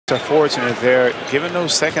are fortunate they're given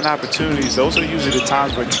those second opportunities. Those are usually the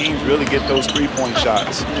times where teams really get those three-point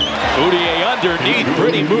shots. Mudiay underneath,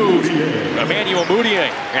 pretty move. Emmanuel Mudiay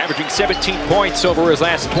averaging 17 points over his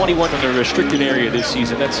last 21 in the restricted area this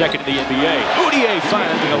season. That's second in the NBA. Mudiay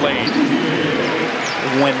finding the lane.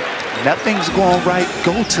 When nothing's going right,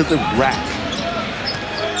 go to the rack.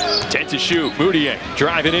 10 to shoot. Mudiay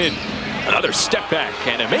driving in. Another step back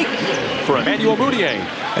and a make for Emmanuel Mudiay.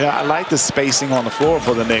 Yeah, I like the spacing on the floor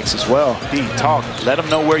for the Knicks as well. Talk. Let them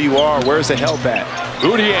know where you are. Where's the help at?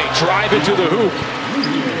 Mudiay drive into the hoop.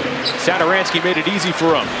 Satoransky made it easy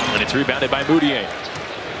for him, and it's rebounded by Mudiay.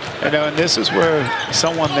 And this is where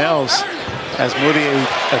someone else, as Mudiay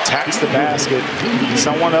attacks the basket,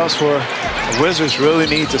 someone else for the Wizards really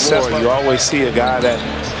need to score. You always see a guy that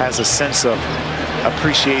has a sense of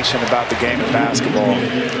appreciation about the game of basketball.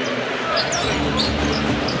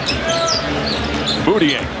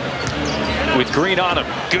 Mudiay with Green on him.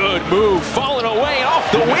 Good move, falling away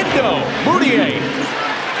off the window. Mudiay,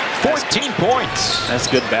 14 points. That's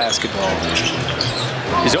good basketball.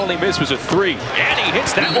 His only miss was a three, and he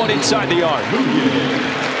hits that one inside the arc.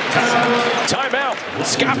 Timeout,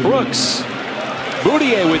 Scott Brooks.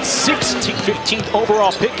 Mudiay with 15th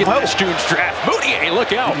overall pick in this June's draft. Mudiay,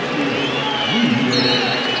 look out.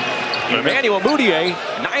 Emmanuel Mudiay,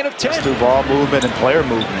 9 of 10. Let's do ball movement and player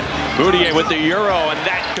movement. Mudiay with the Euro, and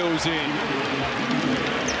that goes in.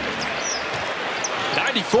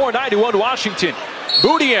 94-91 Washington.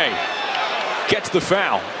 Mudiay gets the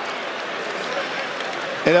foul.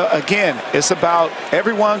 Again, it's about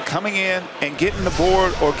everyone coming in and getting the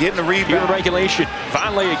board or getting the rebound. Here in regulation,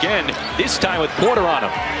 Vonleh again, this time with Porter on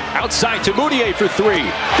him. Outside to Mudiay for three.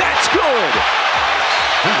 That's good!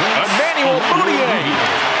 Emmanuel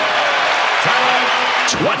Mudiay.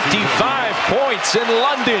 25 points in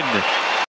London.